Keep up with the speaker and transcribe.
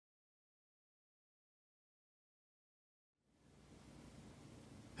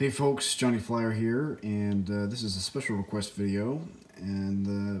Hey folks, Johnny Flyer here, and this is a special request video,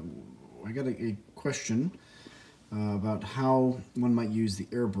 and I got a question about how one might use the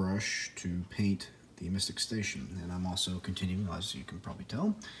airbrush to paint the Mystic Station. And I'm also continuing, as you can probably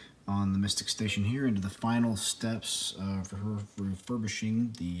tell, on the Mystic Station here into the final steps for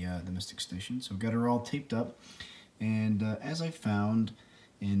refurbishing the Mystic Station. So I've got her all taped up, and as I found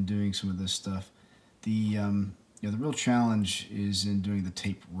in doing some of this stuff, the real challenge is in doing the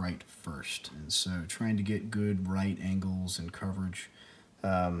tape right first. And so trying to get good right angles and coverage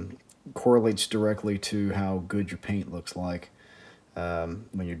correlates directly to how good your paint looks like when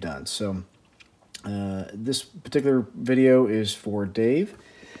you're done. So this particular video is for Dave,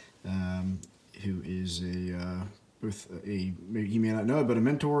 who is he may not know it, but a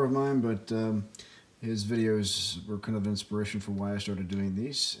mentor of mine, but his videos were kind of inspiration for why I started doing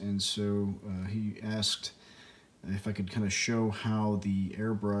these. And so he asked if I could kind of show how the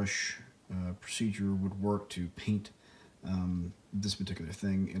airbrush procedure would work to paint this particular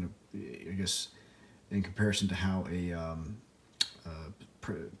thing in I guess in comparison to how a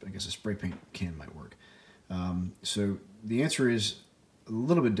spray paint can might work. So the answer is a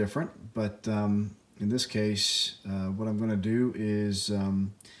little bit different, but in this case, what I'm going to do is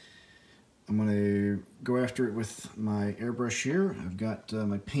I'm going to go after it with my airbrush here. I've got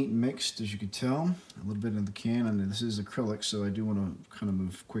my paint mixed, as you can tell, a little bit in the can, and this is acrylic, so I do want to kind of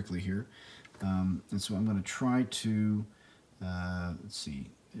move quickly here. And so I'm going to try to, let's see,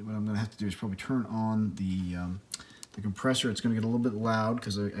 what I'm going to have to do is probably turn on the compressor. It's going to get a little bit loud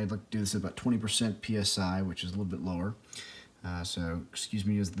because I'd like to do this at about 20% PSI, which is a little bit lower. So excuse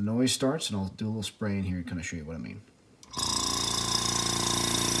me as the noise starts, and I'll do a little spray in here and kind of show you what I mean.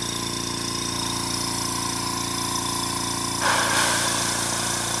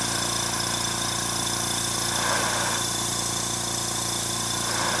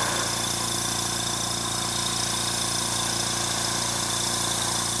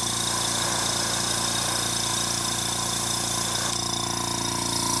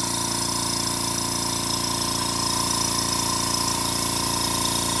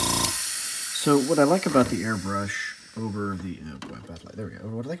 So what I like about the airbrush over the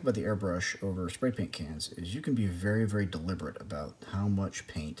What I like about the airbrush over spray paint cans is you can be very, very deliberate about how much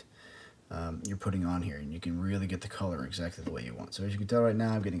paint you're putting on here, and you can really get the color exactly the way you want. So as you can tell right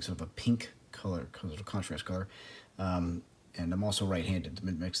now, I'm getting sort of a pink color, sort of contrast color, and I'm also right-handed, to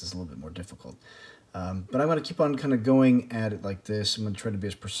makes this a little bit more difficult. But I'm going to keep on kind of going at it like this. I'm going to try to be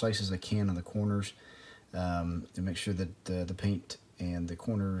as precise as I can on the corners to make sure that the paint and the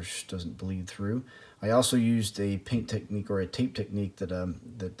corners doesn't bleed through. I also used a paint technique, or a tape technique,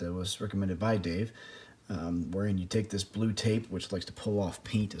 that was recommended by Dave, wherein you take this blue tape, which likes to pull off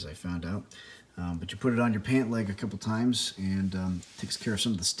paint, as I found out, but you put it on your pant leg a couple times, and takes care of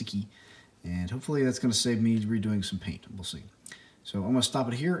some of the sticky, and hopefully that's going to save me redoing some paint. We'll see. So I'm going to stop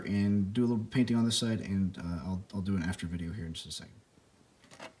it here and do a little painting on this side, and I'll do an after video here in just a second.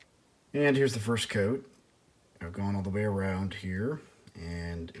 And here's the first coat. I've gone all the way around here,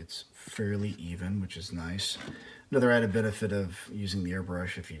 and it's fairly even, which is nice. Another added benefit of using the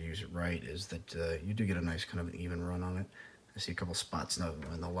airbrush, if you use it right, is that you do get a nice kind of an even run on it. I see a couple spots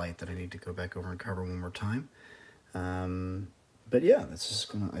in the light that I need to go back over and cover one more time. But yeah, this is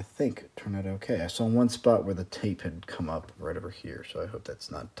gonna, I think, turn out okay. I saw one spot where the tape had come up right over here, so I hope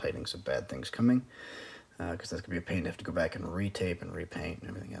that's not tightening some bad things coming, because that's gonna be a pain to have to go back and retape and repaint and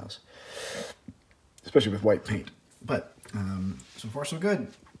everything else, especially with white paint. But so far so good.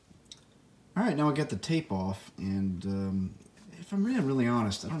 All right, now I'll get the tape off, and if I'm really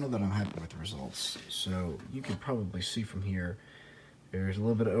honest, I don't know that I'm happy with the results. So you can probably see from here, there's a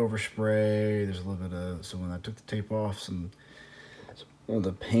little bit of overspray, there's a little bit of, so when I took the tape off, some of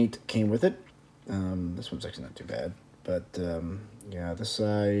the paint came with it. This one's actually not too bad, but yeah, this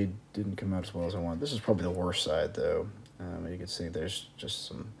side didn't come out as well as I wanted. This is probably the worst side, though. You can see there's just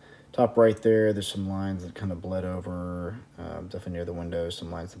some, top right there, there's some lines that kind of bled over, definitely near the windows,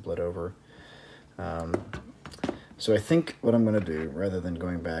 some lines that bled over. So I think what I'm going to do, rather than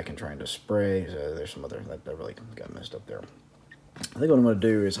going back and trying to spray, there's some other, that really got messed up there. I think what I'm going to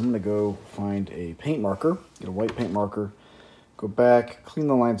do is I'm going to go find a paint marker, get a white paint marker, go back, clean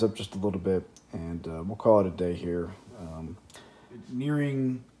the lines up just a little bit, and we'll call it a day here.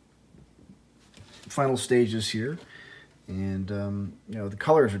 Nearing final stages here. And, you know, the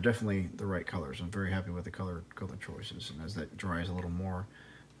colors are definitely the right colors. I'm very happy with the color choices. And as that dries a little more,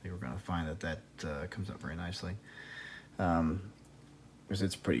 I think we're going to find that comes out very nicely. Because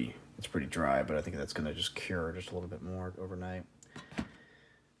it's pretty dry, but I think that's going to just cure just a little bit more overnight.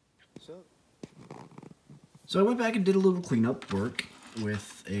 So I went back and did a little cleanup work,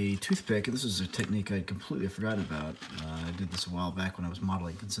 with a toothpick. This is a technique I'd completely forgotten about. I did this a while back when I was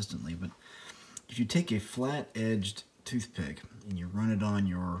modeling consistently, but if you take a flat-edged toothpick and you run it on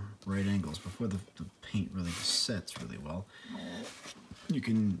your right angles before the paint really sets really well, you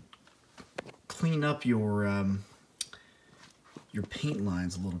can clean up your paint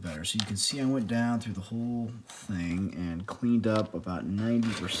lines a little better. So you can see I went down through the whole thing and cleaned up about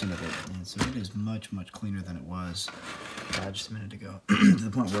 90% of it. And so it is much, much cleaner than it was just a minute ago, to the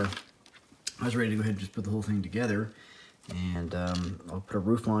point where I was ready to go ahead and just put the whole thing together. And I'll put a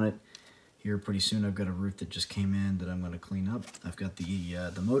roof on it here pretty soon. I've got a roof that just came in that I'm going to clean up. I've got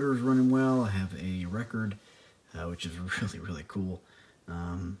the motors running well. I have a record, which is really, really cool,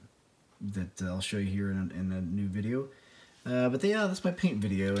 that I'll show you here in a new video. But yeah, that's my paint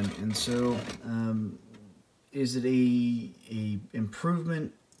video, and so is it a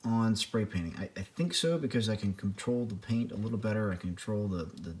improvement on spray painting? I think so, because I can control the paint a little better. I can control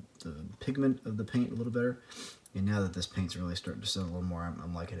the pigment of the paint a little better, and now that this paint's really starting to settle a little more,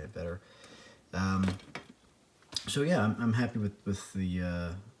 I'm liking it better. So yeah, I'm happy with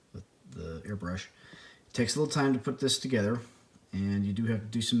the airbrush. It takes a little time to put this together, and you do have to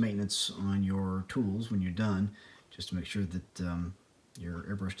do some maintenance on your tools when you're done, just to make sure that your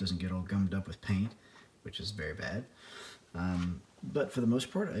airbrush doesn't get all gummed up with paint, which is very bad. But for the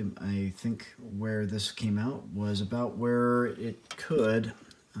most part, I think where this came out was about where it could,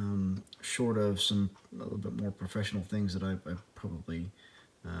 short of a little bit more professional things that I probably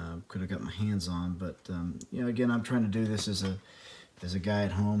could have got my hands on. But you know, again, I'm trying to do this as a guy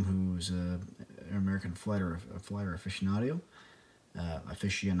at home who's an American flyer aficionado,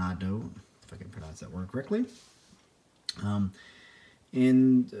 if I can pronounce that word correctly.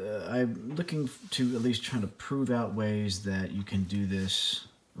 And I'm looking to at least try to prove out ways that you can do this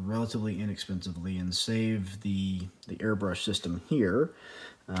relatively inexpensively and save the airbrush system here.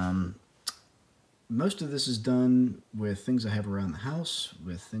 Most of this is done with things I have around the house,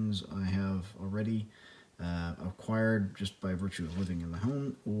 with things I have already acquired just by virtue of living in my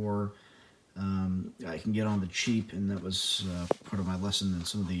home, or I can get on the cheap, and that was part of my lesson in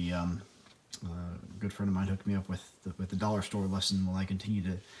some of the a good friend of mine hooked me up with the dollar store lesson while I continue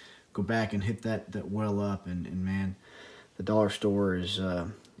to go back and hit that well up, and man, the dollar store is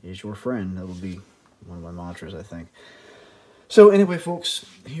your friend. That will be one of my mantras, I think. So anyway, folks,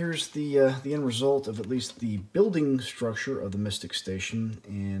 here's the end result of at least the building structure of the Mystic Station,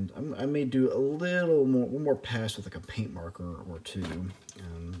 and I may do one more pass with like a paint marker or two,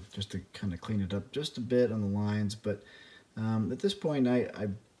 just to kind of clean it up just a bit on the lines. But at this point, I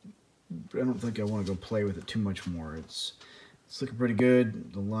don't think I want to go play with it too much more. It's looking pretty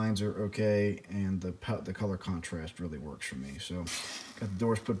good. The lines are okay, and the color contrast really works for me. So got the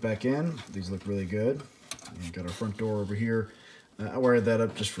doors put back in. These look really good. And got our front door over here. I wired that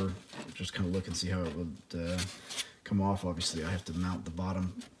up just kind of look and see how it would come off. Obviously, I have to mount the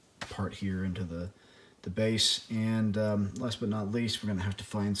bottom part here into the base. And last but not least, we're going to have to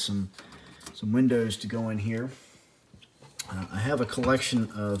find some windows to go in here. I have a collection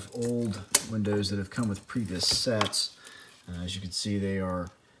of old windows that have come with previous sets. As you can see, they are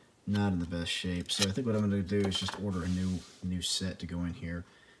not in the best shape. So I think what I'm going to do is just order a new set to go in here,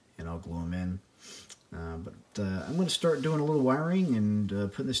 and I'll glue them in. But I'm going to start doing a little wiring and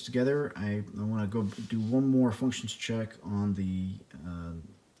putting this together. I want to go do one more functions check on the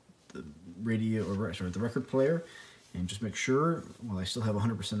radio, or sorry, the record player, and just make sure, well, I still have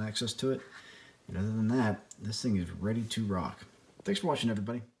 100% access to it. And other than that, this thing is ready to rock. Thanks for watching,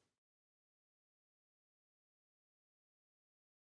 everybody.